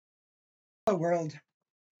Hello, world.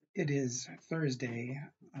 It is Thursday,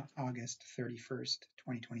 August 31st,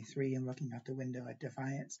 2023. I'm looking out the window at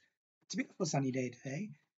Defiance. It's a beautiful sunny day today.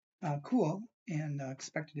 Cool, and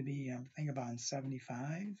expected to be, I think, about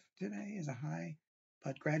 75 today as a high,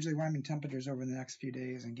 but gradually warming temperatures over the next few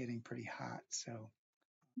days and getting pretty hot. So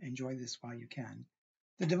enjoy this while you can.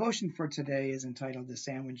 The devotion for today is entitled The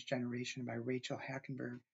Sandwich Generation by Rachel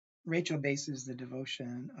Hackenberg. Rachel bases the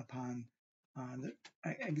devotion upon the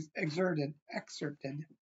excerpted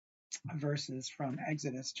verses from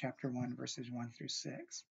Exodus chapter 1, verses 1 through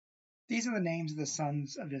 6. These are the names of the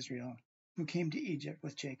sons of Israel who came to Egypt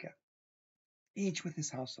with Jacob, each with his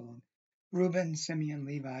household: Reuben, Simeon,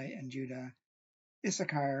 Levi, and Judah,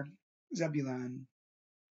 Issachar, Zebulun,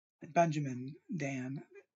 Benjamin, Dan,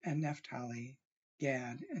 and Naphtali,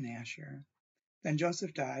 Gad, and Asher. Then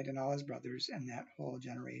Joseph died, and all his brothers, and that whole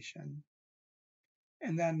generation.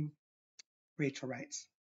 And then Rachel writes,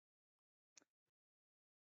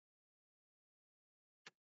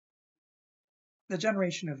 the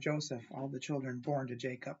generation of Joseph, all the children born to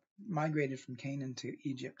Jacob, migrated from Canaan to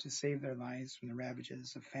Egypt to save their lives from the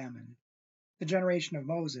ravages of famine. The generation of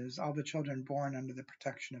Moses, all the children born under the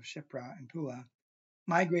protection of Shiphrah and Puah,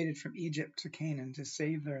 migrated from Egypt to Canaan to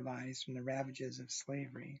save their lives from the ravages of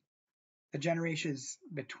slavery. The generations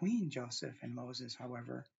between Joseph and Moses,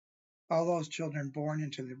 however, all those children born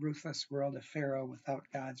into the ruthless world of Pharaoh without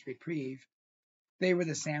God's reprieve, they were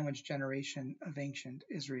the sandwich generation of ancient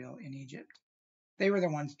Israel in Egypt. They were the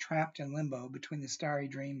ones trapped in limbo between the starry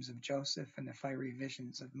dreams of Joseph and the fiery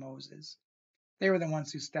visions of Moses. They were the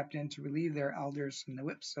ones who stepped in to relieve their elders from the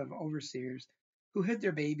whips of overseers, who hid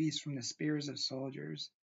their babies from the spears of soldiers.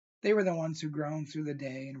 They were the ones who groaned through the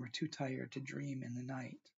day and were too tired to dream in the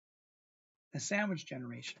night. The sandwich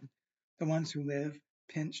generation, the ones who live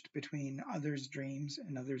pinched between others' dreams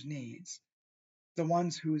and others' needs. The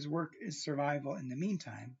ones whose work is survival in the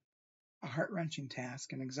meantime, a heart-wrenching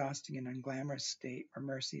task, an exhausting and unglamorous state where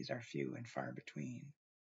mercies are few and far between.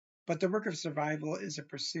 But the work of survival is a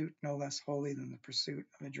pursuit no less holy than the pursuit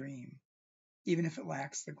of a dream, even if it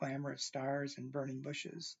lacks the glamour of stars and burning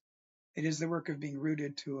bushes. It is the work of being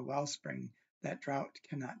rooted to a wellspring that drought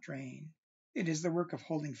cannot drain. It is the work of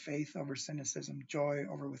holding faith over cynicism, joy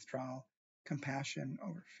over withdrawal, compassion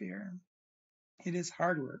over fear. It is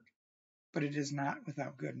hard work, but it is not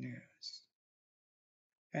without good news.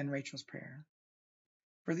 And Rachel's prayer.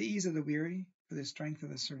 For the ease of the weary, for the strength of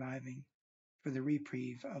the surviving, for the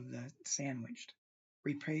reprieve of the sandwiched,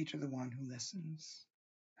 we pray to the one who listens.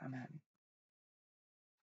 Amen.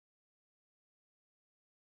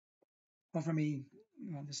 Well, for me,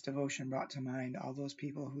 this devotion brought to mind all those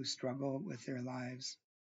people who struggle with their lives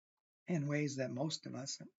in ways that most of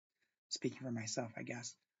us, speaking for myself, I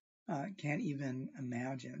guess, can't even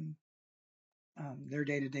imagine. Their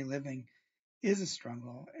day-to-day living is a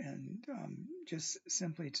struggle, and just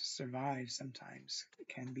simply to survive sometimes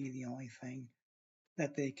can be the only thing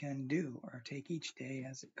that they can do, or take each day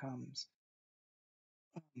as it comes.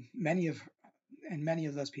 Many of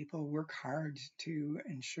those people work hard to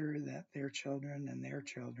ensure that their children and their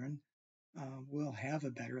children will have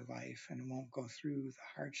a better life and won't go through the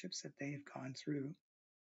hardships that they've gone through.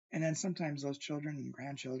 And then sometimes those children and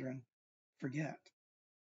grandchildren forget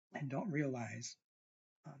and don't realize,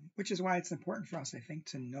 which is why it's important for us, I think,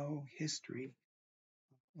 to know history,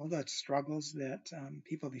 all the struggles that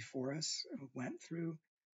people before us went through,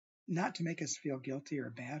 not to make us feel guilty or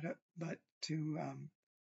bad, but to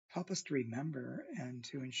help us to remember and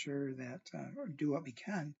to ensure that, or do what we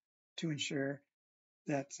can to ensure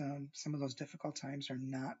that some of those difficult times are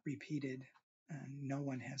not repeated and no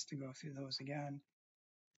one has to go through those again.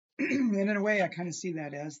 And in a way, I kind of see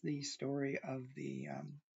that as the story of the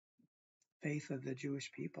faith of the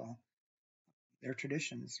Jewish people, their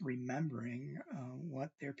traditions, remembering what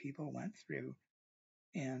their people went through,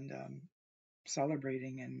 and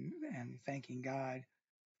celebrating and thanking God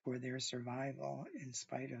for their survival in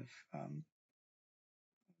spite of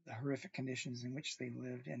the horrific conditions in which they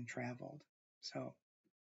lived and traveled. So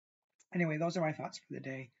anyway, those are my thoughts for the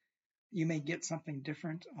day. You may get something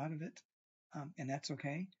different out of it, and that's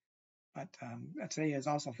okay. But today is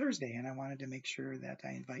also Thursday, and I wanted to make sure that I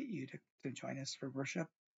invite you to join us for worship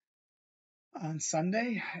on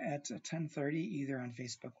Sunday at 10:30, either on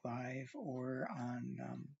Facebook Live or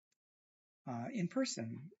on in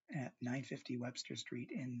person at 950 Webster Street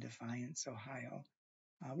in Defiance, Ohio.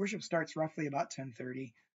 Worship starts roughly about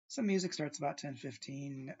 10:30. Some music starts about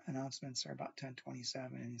 10:15. Announcements are about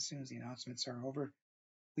 10:27, and as soon as the announcements are over,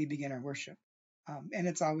 we begin our worship. And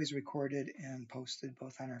it's always recorded and posted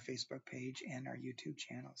both on our Facebook page and our YouTube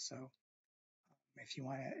channel. So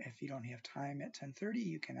If you don't have time at 10:30,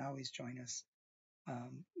 you can always join us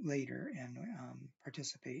later and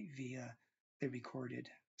participate via the recorded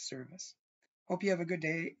service. Hope you have a good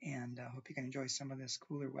day, and hope you can enjoy some of this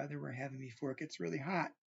cooler weather we're having before it gets really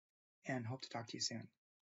hot, and hope to talk to you soon.